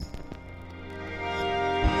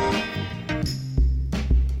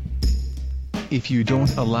If you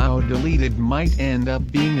don't allow delete, it might end up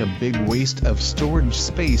being a big waste of storage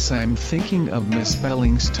space. I'm thinking of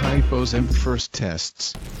misspellings, typos and first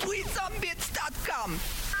tests.